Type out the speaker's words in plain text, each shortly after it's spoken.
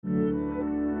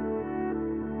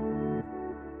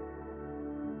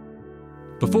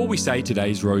Before we say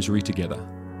today's rosary together,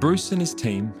 Bruce and his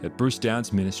team at Bruce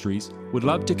Downs Ministries would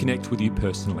love to connect with you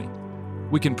personally.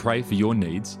 We can pray for your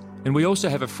needs, and we also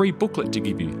have a free booklet to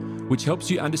give you, which helps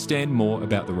you understand more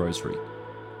about the rosary.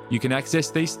 You can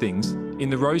access these things in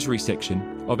the rosary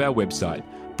section of our website,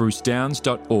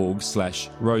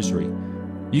 brucedowns.org/rosary.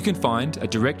 You can find a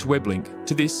direct web link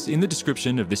to this in the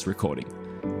description of this recording.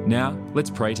 Now, let's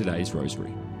pray today's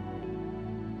rosary.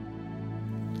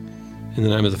 In the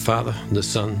name of the Father, and the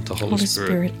Son, the Holy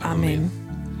Spirit. Amen.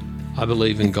 I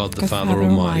believe in God the Father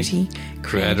Almighty,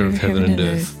 Creator of heaven and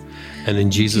earth, and in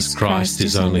Jesus Christ,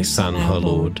 His only Son, our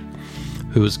Lord,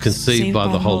 who was conceived by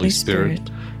the Holy Spirit,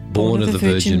 born of the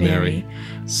Virgin Mary,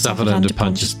 suffered under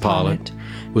Pontius Pilate,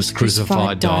 was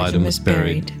crucified, died, and was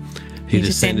buried. He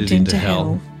descended into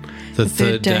hell. The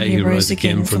third day He rose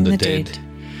again from the dead.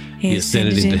 He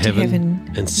ascended into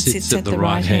heaven and sits at the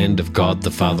right hand of God the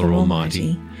Father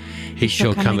Almighty. He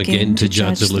shall come again to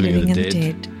judge the living and the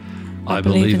dead. I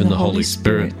believe in the Holy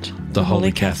Spirit, the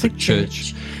Holy Catholic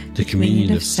Church, the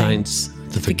communion of saints,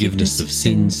 the forgiveness of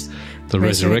sins, the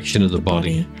resurrection of the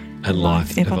body, and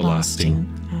life everlasting.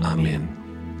 Amen.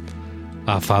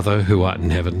 Our Father, who art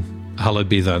in heaven, hallowed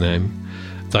be thy name.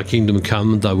 Thy kingdom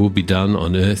come, thy will be done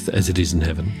on earth as it is in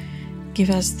heaven.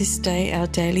 Give us this day our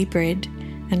daily bread,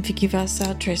 and forgive us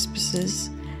our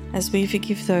trespasses, as we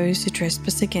forgive those who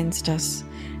trespass against us.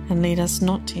 And lead us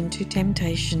not into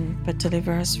temptation, but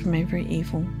deliver us from every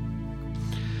evil.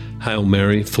 Hail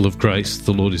Mary, full of grace,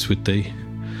 the Lord is with thee.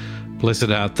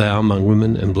 Blessed art thou among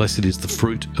women, and blessed is the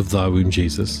fruit of thy womb,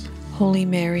 Jesus. Holy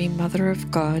Mary, Mother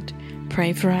of God,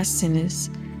 pray for us sinners,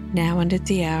 now and at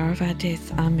the hour of our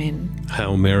death. Amen.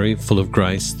 Hail Mary, full of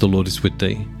grace, the Lord is with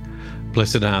thee.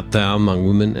 Blessed art thou among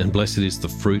women, and blessed is the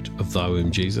fruit of thy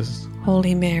womb, Jesus.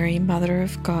 Holy Mary, Mother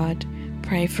of God,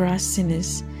 pray for us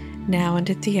sinners, now and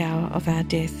at the hour of our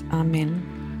death. Amen.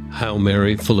 Hail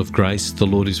Mary, full of grace, the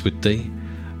Lord is with thee.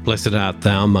 Blessed art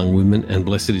thou among women, and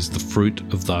blessed is the fruit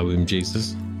of thy womb,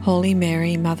 Jesus. Holy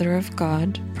Mary, Mother of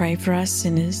God, pray for us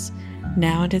sinners,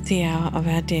 now and at the hour of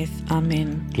our death.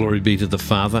 Amen. Glory be to the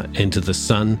Father, and to the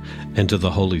Son, and to the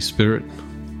Holy Spirit.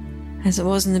 As it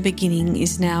was in the beginning,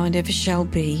 is now, and ever shall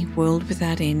be, world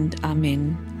without end.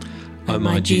 Amen. O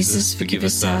my Jesus, forgive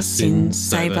us our sins,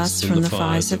 save us from the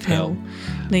fires of hell.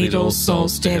 Lead all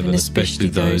souls to heaven, especially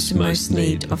those who most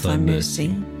need of thy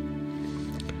mercy.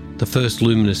 The first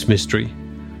luminous mystery,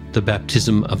 the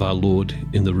baptism of our Lord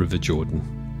in the river Jordan.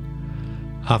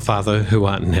 Our Father, who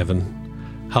art in heaven,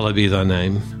 hallowed be thy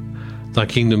name. Thy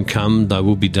kingdom come, thy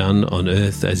will be done on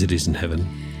earth as it is in heaven.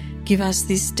 Give us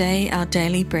this day our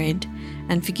daily bread,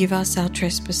 and forgive us our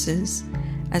trespasses,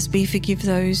 as we forgive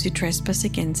those who trespass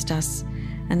against us.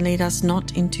 And lead us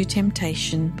not into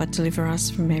temptation, but deliver us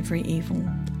from every evil.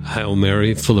 Hail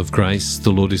Mary, full of grace,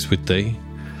 the Lord is with thee.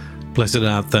 Blessed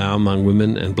art thou among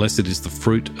women, and blessed is the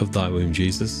fruit of thy womb,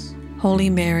 Jesus. Holy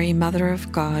Mary, Mother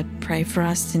of God, pray for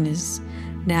us sinners,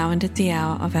 now and at the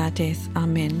hour of our death.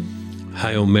 Amen.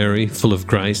 Hail Mary, full of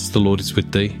grace, the Lord is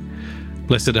with thee.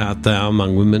 Blessed art thou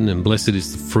among women, and blessed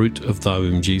is the fruit of thy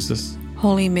womb, Jesus.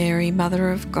 Holy Mary,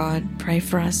 Mother of God, pray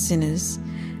for us sinners,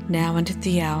 now and at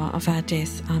the hour of our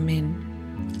death. Amen.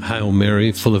 Hail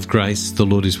Mary, full of grace, the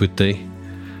Lord is with thee.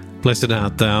 Blessed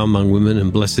art thou among women,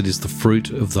 and blessed is the fruit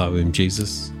of thy womb,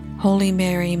 Jesus. Holy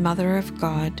Mary, Mother of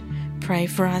God, pray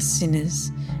for us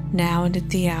sinners, now and at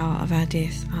the hour of our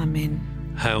death. Amen.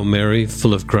 Hail Mary,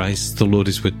 full of grace, the Lord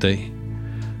is with thee.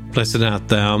 Blessed art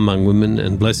thou among women,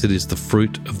 and blessed is the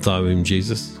fruit of thy womb,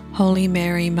 Jesus. Holy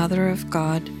Mary, Mother of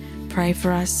God, pray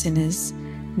for us sinners,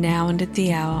 now and at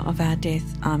the hour of our death.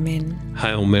 Amen.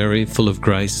 Hail Mary, full of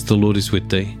grace, the Lord is with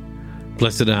thee.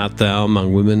 Blessed art thou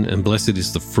among women, and blessed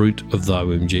is the fruit of thy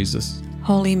womb, Jesus.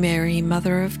 Holy Mary,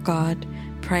 Mother of God,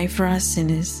 pray for us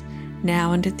sinners,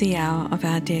 now and at the hour of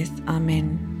our death.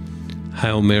 Amen.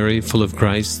 Hail Mary, full of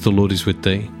grace, the Lord is with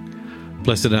thee.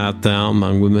 Blessed art thou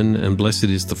among women, and blessed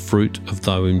is the fruit of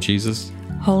thy womb, Jesus.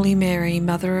 Holy Mary,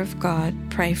 Mother of God,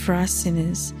 pray for us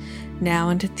sinners, now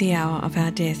and at the hour of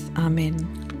our death.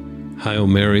 Amen. Hail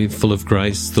Mary, full of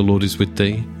grace, the Lord is with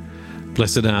thee.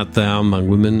 Blessed art thou among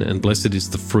women, and blessed is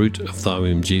the fruit of thy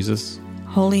womb, Jesus.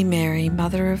 Holy Mary,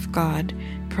 Mother of God,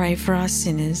 pray for us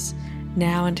sinners,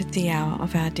 now and at the hour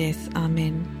of our death.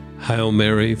 Amen. Hail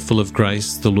Mary, full of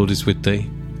grace, the Lord is with thee.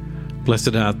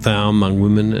 Blessed art thou among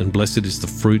women, and blessed is the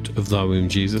fruit of thy womb,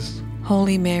 Jesus.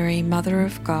 Holy Mary, Mother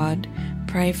of God,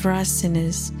 pray for us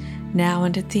sinners, now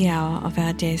and at the hour of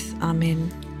our death. Amen.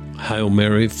 Hail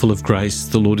Mary, full of grace,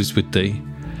 the Lord is with thee.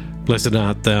 Blessed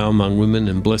art thou among women,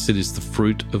 and blessed is the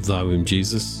fruit of thy womb,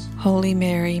 Jesus. Holy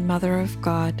Mary, Mother of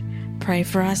God, pray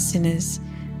for us sinners,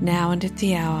 now and at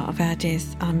the hour of our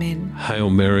death. Amen. Hail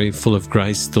Mary, full of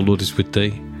grace, the Lord is with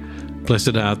thee.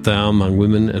 Blessed art thou among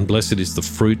women, and blessed is the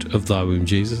fruit of thy womb,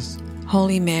 Jesus.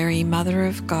 Holy Mary, Mother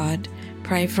of God,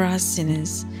 pray for us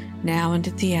sinners, now and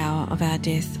at the hour of our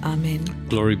death. Amen.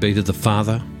 Glory be to the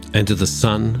Father, and to the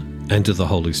Son, and to the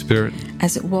Holy Spirit.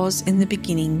 As it was in the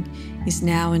beginning, is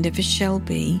now, and ever shall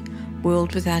be,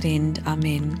 world without end.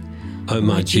 Amen. O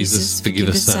my Jesus, forgive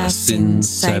us our sins,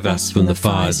 save us from the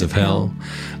fires of hell.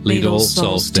 Lead all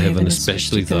souls to heaven,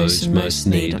 especially those most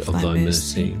need of thy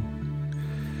mercy.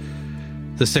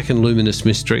 The second luminous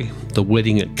mystery, the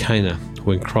wedding at Cana,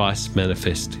 when Christ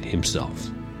manifests himself.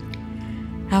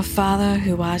 Our Father,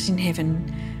 who art in heaven,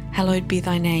 hallowed be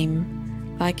thy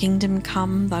name. Thy kingdom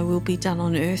come, thy will be done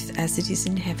on earth as it is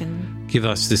in heaven. Give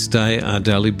us this day our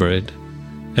daily bread,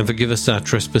 and forgive us our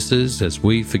trespasses as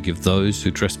we forgive those who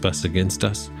trespass against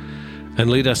us. And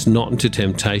lead us not into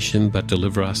temptation, but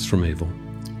deliver us from evil.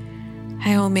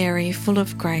 Hail Mary, full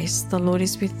of grace, the Lord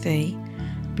is with thee.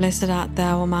 Blessed art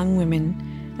thou among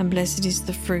women, and blessed is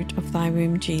the fruit of thy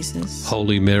womb, Jesus.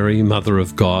 Holy Mary, Mother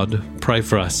of God, pray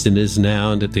for us sinners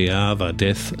now and at the hour of our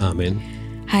death. Amen.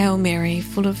 Hail Mary,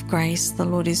 full of grace, the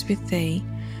Lord is with thee.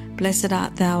 Blessed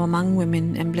art thou among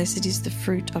women, and blessed is the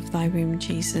fruit of thy womb,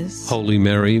 Jesus. Holy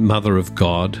Mary, Mother of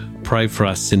God, pray for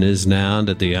us sinners now and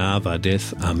at the hour of our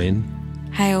death. Amen.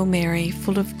 Hail Mary,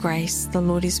 full of grace, the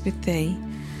Lord is with thee.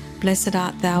 Blessed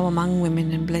art thou among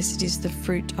women, and blessed is the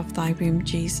fruit of thy womb,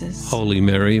 Jesus. Holy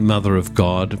Mary, Mother of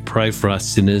God, pray for us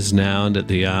sinners now and at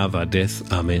the hour of our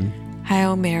death. Amen.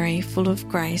 Hail Mary, full of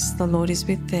grace, the Lord is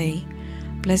with thee.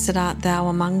 Blessed art thou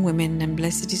among women, and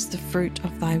blessed is the fruit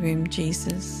of thy womb,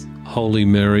 Jesus. Holy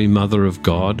Mary, Mother of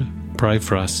God, pray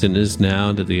for us sinners now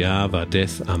and at the hour of our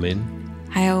death. Amen.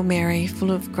 Hail Mary,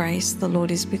 full of grace, the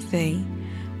Lord is with thee.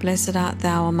 Blessed art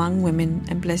thou among women,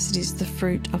 and blessed is the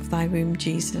fruit of thy womb,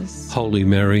 Jesus. Holy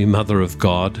Mary, Mother of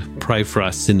God, pray for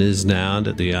us sinners now and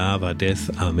at the hour of our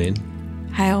death. Amen.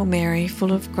 Hail Mary,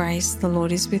 full of grace, the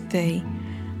Lord is with thee.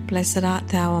 Blessed art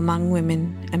thou among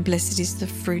women, and blessed is the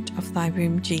fruit of thy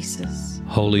womb, Jesus.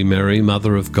 Holy Mary,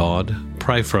 Mother of God,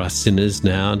 pray for us sinners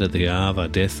now and at the hour of our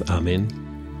death. Amen.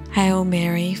 Hail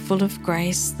Mary, full of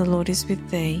grace, the Lord is with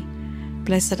thee.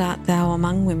 Blessed art thou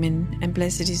among women, and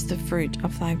blessed is the fruit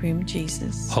of thy womb,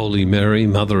 Jesus. Holy Mary,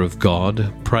 Mother of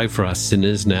God, pray for us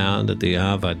sinners now and at the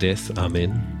hour of our death.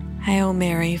 Amen. Hail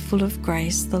Mary, full of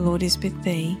grace, the Lord is with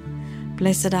thee.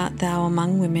 Blessed art thou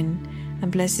among women,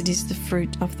 and blessed is the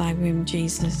fruit of thy womb,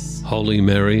 Jesus. Holy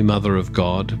Mary, Mother of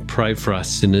God, pray for us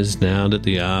sinners now and at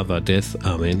the hour of our death.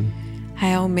 Amen.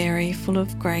 Hail Mary, full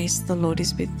of grace, the Lord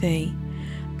is with thee.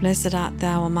 Blessed art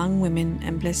thou among women,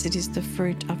 and blessed is the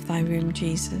fruit of thy womb,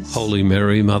 Jesus. Holy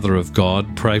Mary, Mother of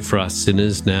God, pray for us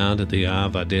sinners now and at the hour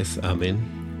of our death.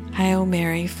 Amen. Hail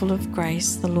Mary, full of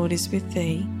grace, the Lord is with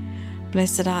thee.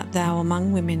 Blessed art thou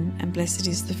among women, and blessed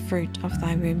is the fruit of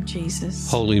thy womb, Jesus.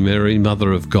 Holy Mary,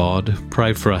 Mother of God,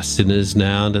 pray for us sinners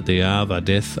now and at the hour of our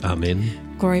death.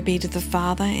 Amen. Glory be to the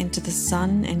Father, and to the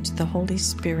Son, and to the Holy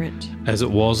Spirit. As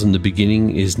it was in the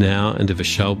beginning, is now, and ever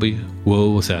shall be,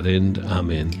 world without end.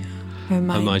 Amen. O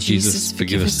my Jesus,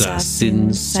 forgive us our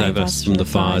sins, save us from the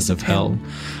fires of hell.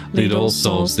 Lead all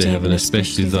souls to heaven,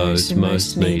 especially those who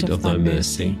most need of thy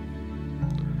mercy.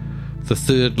 The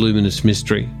third luminous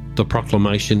mystery, the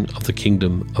proclamation of the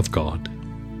kingdom of God.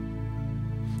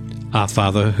 Our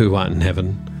Father, who art in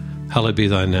heaven, hallowed be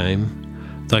thy name.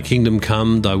 Thy kingdom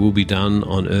come, thy will be done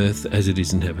on earth as it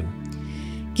is in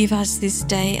heaven. Give us this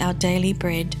day our daily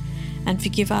bread, and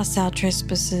forgive us our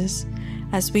trespasses,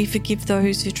 as we forgive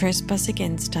those who trespass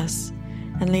against us.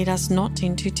 And lead us not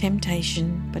into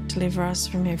temptation, but deliver us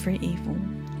from every evil.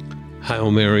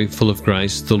 Hail Mary, full of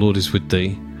grace, the Lord is with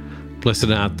thee.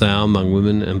 Blessed art thou among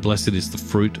women, and blessed is the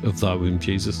fruit of thy womb,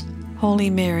 Jesus. Holy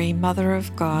Mary, Mother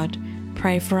of God,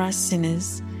 pray for us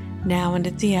sinners, now and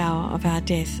at the hour of our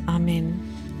death. Amen.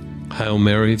 Hail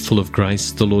Mary, full of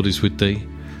grace, the Lord is with thee.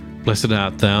 Blessed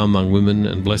art thou among women,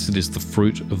 and blessed is the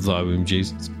fruit of thy womb,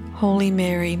 Jesus. Holy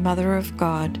Mary, Mother of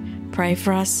God, pray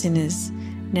for us sinners,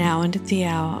 now and at the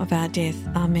hour of our death.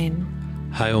 Amen.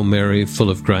 Hail Mary, full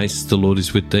of grace, the Lord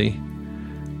is with thee.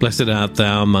 Blessed art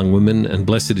thou among women, and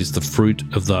blessed is the fruit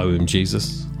of thy womb,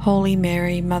 Jesus. Holy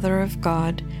Mary, Mother of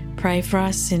God, pray for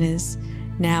us sinners,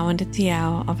 now and at the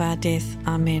hour of our death.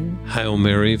 Amen. Hail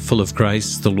Mary, full of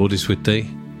grace, the Lord is with thee.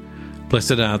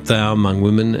 Blessed art thou among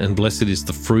women, and blessed is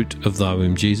the fruit of thy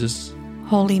womb, Jesus.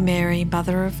 Holy Mary,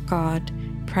 Mother of God,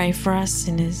 pray for us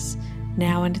sinners,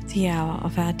 now and at the hour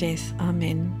of our death.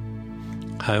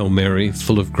 Amen. Hail Mary,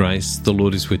 full of grace, the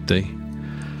Lord is with thee.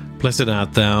 Blessed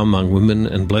art thou among women,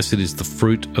 and blessed is the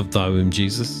fruit of thy womb,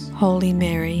 Jesus. Holy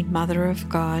Mary, Mother of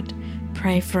God,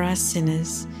 pray for us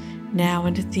sinners, now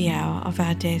and at the hour of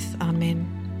our death.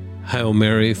 Amen. Hail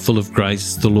Mary, full of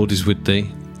grace, the Lord is with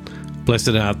thee.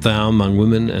 Blessed art thou among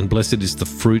women, and blessed is the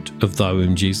fruit of thy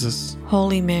womb, Jesus.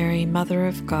 Holy Mary, Mother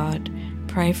of God,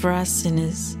 pray for us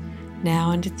sinners, now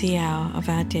and at the hour of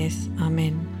our death.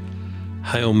 Amen.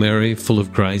 Hail Mary, full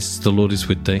of grace, the Lord is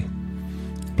with thee.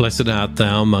 Blessed art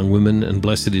thou among women, and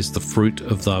blessed is the fruit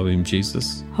of thy womb,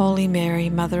 Jesus. Holy Mary,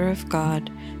 Mother of God,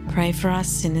 pray for us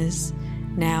sinners,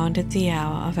 now and at the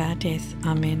hour of our death.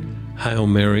 Amen. Hail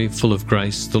Mary, full of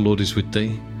grace, the Lord is with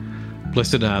thee.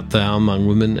 Blessed art thou among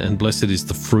women, and blessed is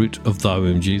the fruit of thy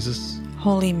womb, Jesus.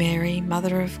 Holy Mary,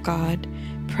 Mother of God,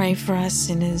 pray for us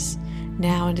sinners,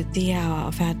 now and at the hour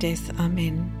of our death.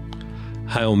 Amen.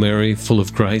 Hail Mary, full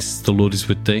of grace, the Lord is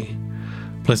with thee.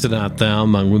 Blessed art thou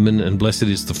among women, and blessed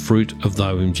is the fruit of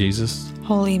thy womb, Jesus.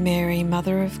 Holy Mary,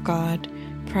 Mother of God,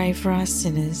 pray for us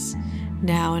sinners,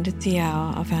 now and at the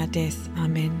hour of our death.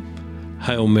 Amen.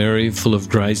 Hail Mary, full of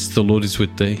grace, the Lord is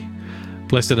with thee.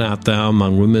 Blessed art thou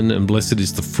among women, and blessed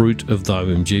is the fruit of thy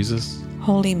womb, Jesus.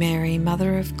 Holy Mary,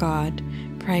 Mother of God,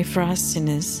 pray for us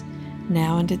sinners,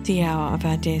 now and at the hour of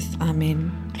our death.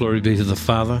 Amen. Glory be to the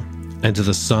Father, and to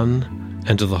the Son,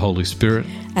 and to the Holy Spirit.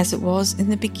 As it was in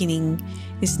the beginning,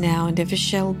 is now, and ever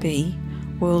shall be,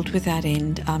 world without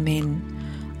end. Amen.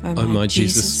 O my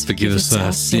Jesus, forgive us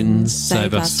our sins,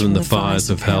 save us from the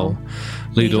fires of hell.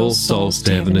 Lead all souls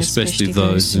to heaven, especially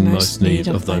those in most need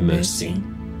of thy mercy.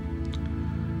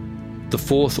 The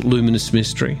fourth luminous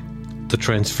mystery, the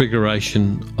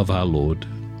transfiguration of our Lord.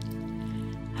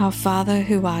 Our Father,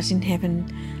 who art in heaven,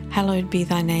 hallowed be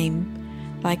thy name.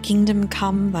 Thy kingdom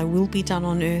come, thy will be done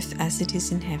on earth as it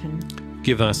is in heaven.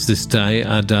 Give us this day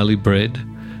our daily bread,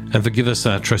 and forgive us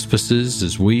our trespasses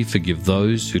as we forgive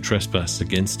those who trespass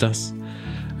against us.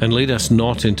 And lead us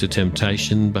not into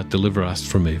temptation, but deliver us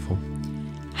from evil.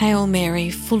 Hail Mary,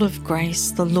 full of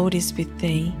grace, the Lord is with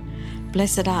thee.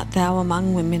 Blessed art thou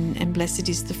among women, and blessed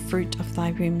is the fruit of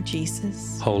thy womb,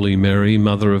 Jesus. Holy Mary,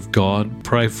 Mother of God,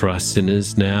 pray for us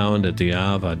sinners, now and at the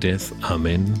hour of our death.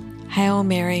 Amen. Hail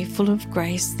Mary, full of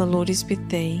grace, the Lord is with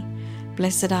thee.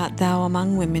 Blessed art thou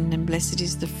among women, and blessed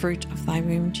is the fruit of thy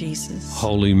womb, Jesus.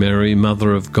 Holy Mary,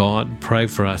 Mother of God, pray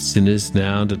for us sinners,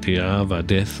 now and at the hour of our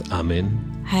death.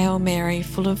 Amen. Hail Mary,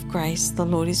 full of grace, the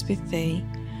Lord is with thee.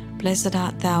 Blessed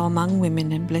art thou among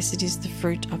women, and blessed is the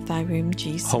fruit of thy womb,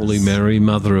 Jesus. Holy Mary,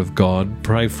 Mother of God,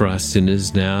 pray for us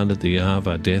sinners, now and at the hour of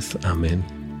our death. Amen.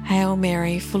 Hail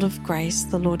Mary, full of grace,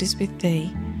 the Lord is with thee.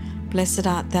 Blessed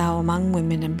art thou among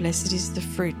women, and blessed is the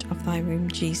fruit of thy womb,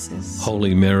 Jesus.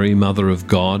 Holy Mary, Mother of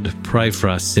God, pray for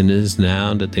us sinners,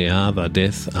 now and at the hour of our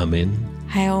death. Amen.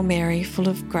 Hail Mary, full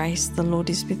of grace, the Lord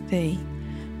is with thee.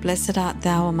 Blessed art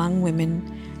thou among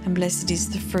women, and blessed is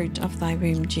the fruit of thy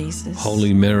womb, Jesus.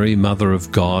 Holy Mary, Mother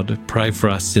of God, pray for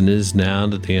us sinners, now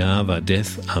and at the hour of our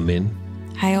death. Amen.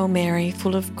 Hail Mary,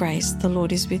 full of grace, the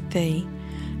Lord is with thee.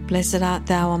 Blessed art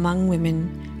thou among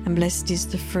women, and blessed is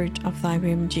the fruit of thy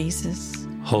womb, Jesus.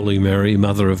 Holy Mary,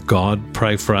 Mother of God,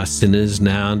 pray for us sinners,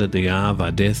 now and at the hour of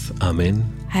our death. Amen.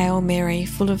 Hail Mary,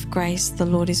 full of grace, the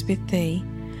Lord is with thee.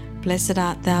 Blessed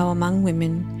art thou among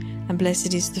women, and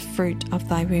blessed is the fruit of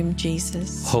thy womb,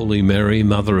 Jesus. Holy Mary,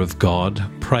 Mother of God,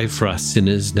 pray for us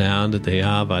sinners, now and at the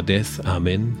hour of our death.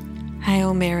 Amen.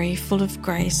 Hail Mary, full of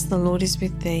grace, the Lord is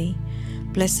with thee.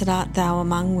 Blessed art thou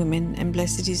among women, and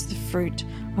blessed is the fruit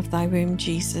of thy womb,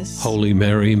 Jesus. Holy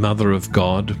Mary, Mother of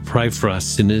God, pray for us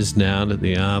sinners, now and at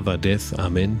the hour of our death.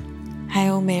 Amen.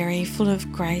 Hail Mary, full of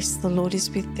grace, the Lord is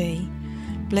with thee.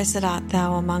 Blessed art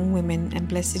thou among women, and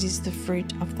blessed is the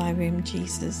fruit of thy womb,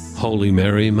 Jesus. Holy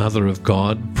Mary, Mother of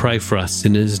God, pray for us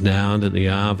sinners, now and at the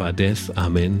hour of our death.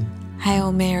 Amen.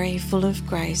 Hail Mary, full of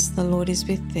grace, the Lord is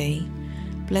with thee.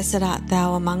 Blessed art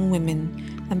thou among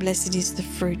women, and blessed is the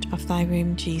fruit of thy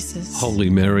womb, Jesus. Holy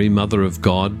Mary, Mother of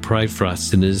God, pray for us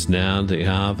sinners, now and at the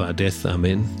hour of our death.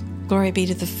 Amen. Glory be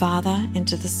to the Father, and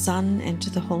to the Son, and to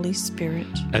the Holy Spirit.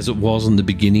 As it was in the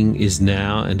beginning, is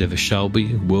now, and ever shall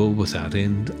be, world without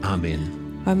end.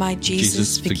 Amen. O my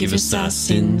Jesus, forgive us our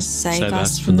sins, save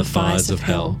us from the fires of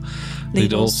hell.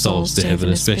 Lead all souls to heaven,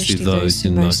 especially those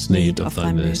in most need of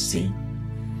thy mercy.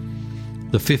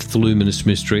 The fifth luminous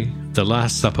mystery, the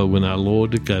Last Supper, when our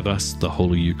Lord gave us the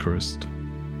Holy Eucharist.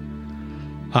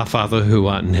 Our Father, who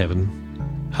art in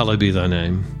heaven, hallowed be thy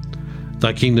name.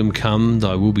 Thy kingdom come,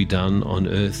 thy will be done on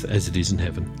earth as it is in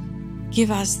heaven. Give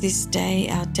us this day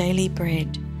our daily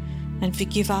bread, and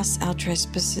forgive us our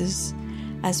trespasses,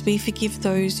 as we forgive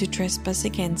those who trespass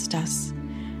against us.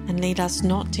 And lead us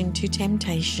not into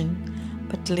temptation,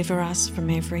 but deliver us from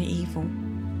every evil.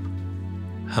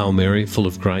 Hail Mary, full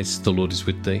of grace, the Lord is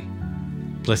with thee.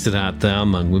 Blessed art thou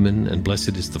among women, and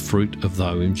blessed is the fruit of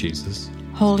thy womb, Jesus.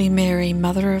 Holy Mary,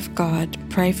 Mother of God,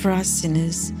 pray for us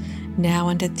sinners, now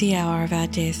and at the hour of our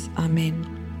death.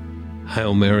 Amen.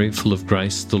 Hail Mary, full of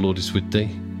grace, the Lord is with thee.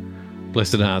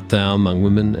 Blessed art thou among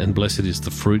women, and blessed is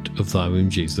the fruit of thy womb,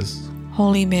 Jesus.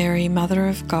 Holy Mary, Mother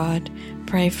of God,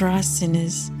 pray for us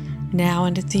sinners, now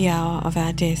and at the hour of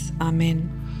our death.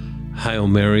 Amen. Hail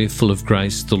Mary, full of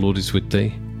grace, the Lord is with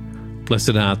thee.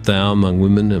 Blessed art thou among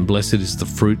women, and blessed is the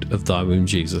fruit of thy womb,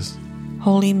 Jesus.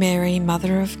 Holy Mary,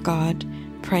 Mother of God,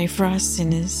 pray for us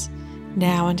sinners,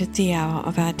 now and at the hour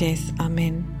of our death.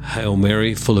 Amen. Hail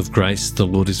Mary, full of grace, the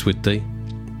Lord is with thee.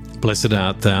 Blessed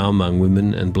art thou among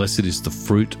women, and blessed is the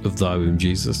fruit of thy womb,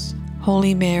 Jesus.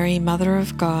 Holy Mary, Mother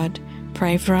of God,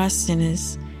 pray for us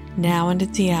sinners, now and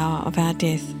at the hour of our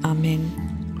death.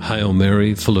 Amen. Hail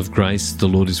Mary, full of grace, the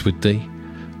Lord is with thee.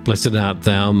 Blessed art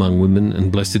thou among women,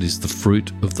 and blessed is the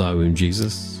fruit of thy womb,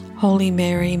 Jesus. Holy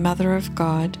Mary, Mother of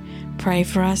God, pray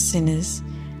for us sinners,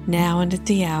 now and at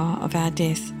the hour of our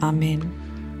death.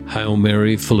 Amen. Hail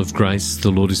Mary, full of grace,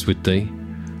 the Lord is with thee.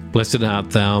 Blessed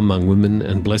art thou among women,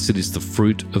 and blessed is the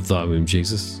fruit of thy womb,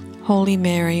 Jesus. Holy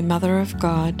Mary, Mother of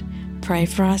God, pray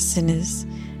for us sinners,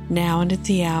 now and at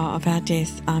the hour of our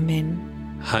death. Amen.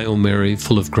 Hail Mary,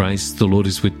 full of grace, the Lord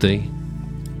is with thee.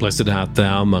 Blessed art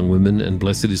thou among women, and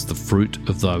blessed is the fruit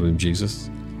of thy womb, Jesus.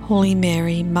 Holy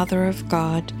Mary, Mother of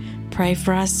God, pray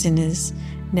for us sinners,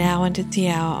 now and at the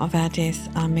hour of our death.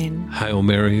 Amen. Hail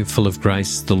Mary, full of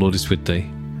grace, the Lord is with thee.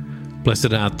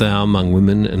 Blessed art thou among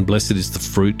women, and blessed is the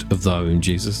fruit of thy womb,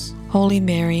 Jesus. Holy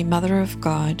Mary, Mother of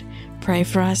God, pray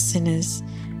for us sinners,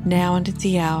 now and at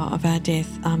the hour of our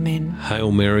death. Amen.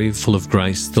 Hail Mary, full of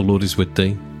grace, the Lord is with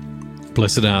thee.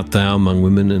 Blessed art thou among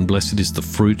women, and blessed is the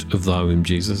fruit of thy womb,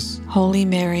 Jesus. Holy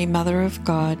Mary, Mother of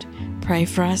God, pray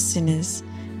for us sinners,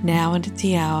 now and at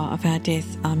the hour of our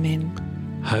death. Amen.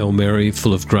 Hail Mary,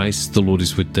 full of grace, the Lord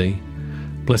is with thee.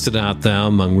 Blessed art thou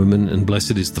among women, and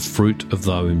blessed is the fruit of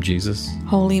thy womb, Jesus.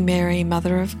 Holy Mary,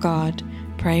 Mother of God,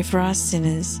 pray for us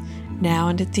sinners, now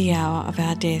and at the hour of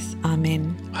our death.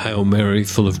 Amen. Hail Mary,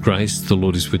 full of grace, the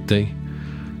Lord is with thee.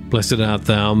 Blessed art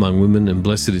thou among women, and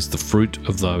blessed is the fruit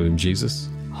of thy womb, Jesus.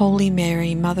 Holy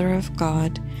Mary, Mother of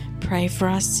God, pray for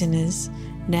us sinners,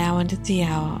 now and at the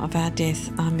hour of our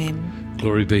death. Amen.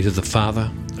 Glory be to the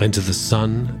Father, and to the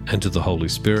Son, and to the Holy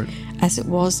Spirit. As it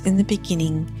was in the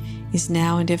beginning, is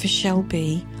now, and ever shall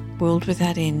be, world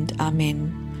without end.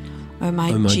 Amen. O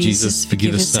my Jesus,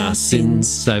 forgive us our sins,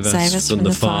 save us from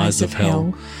the fires of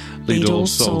hell. Lead all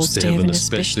souls to heaven,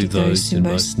 especially those in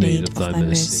most need of thy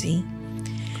mercy.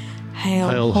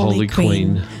 Hail, Holy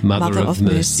Queen, Mother of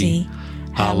mercy,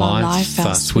 our life,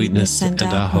 our sweetness, and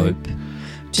our hope.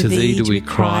 To thee do we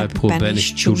cry, poor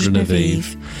banished children of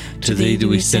Eve. To thee do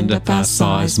we send up our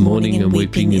sighs, mourning and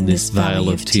weeping in this vale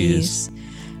of tears.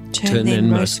 Turn then,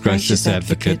 most gracious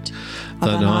Advocate,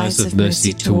 thine eyes of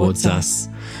mercy towards us,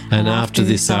 and after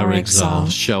this our exile,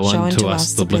 show unto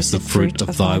us the blessed fruit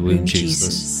of thy womb,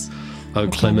 Jesus. O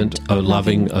clement, O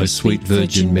loving, O sweet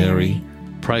Virgin Mary,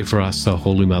 pray for us, O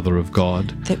Holy Mother of God,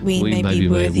 that we may be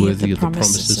worthy of the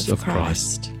promises of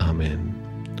Christ. Amen.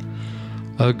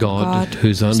 O God,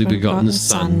 whose only begotten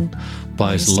Son,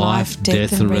 by his life,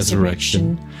 death, and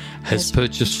resurrection, has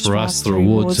purchased for us the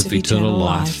rewards of eternal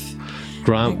life,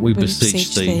 grant, we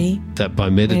beseech thee, that by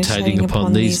meditating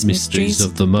upon these mysteries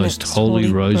of the most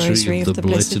holy rosary of the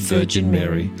Blessed Virgin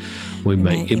Mary, we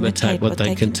may imitate what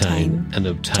they contain and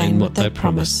obtain what they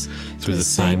promise, through the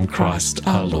same Christ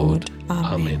our Lord.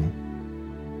 Amen.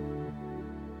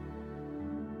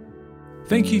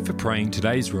 Thank you for praying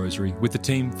today's rosary with the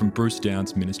team from Bruce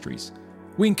Downs Ministries.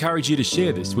 We encourage you to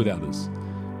share this with others.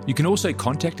 You can also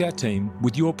contact our team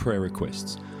with your prayer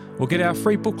requests, or get our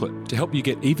free booklet to help you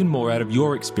get even more out of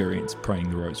your experience praying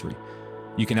the rosary.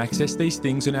 You can access these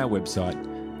things on our website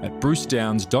at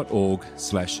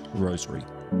brucedowns.org/rosary.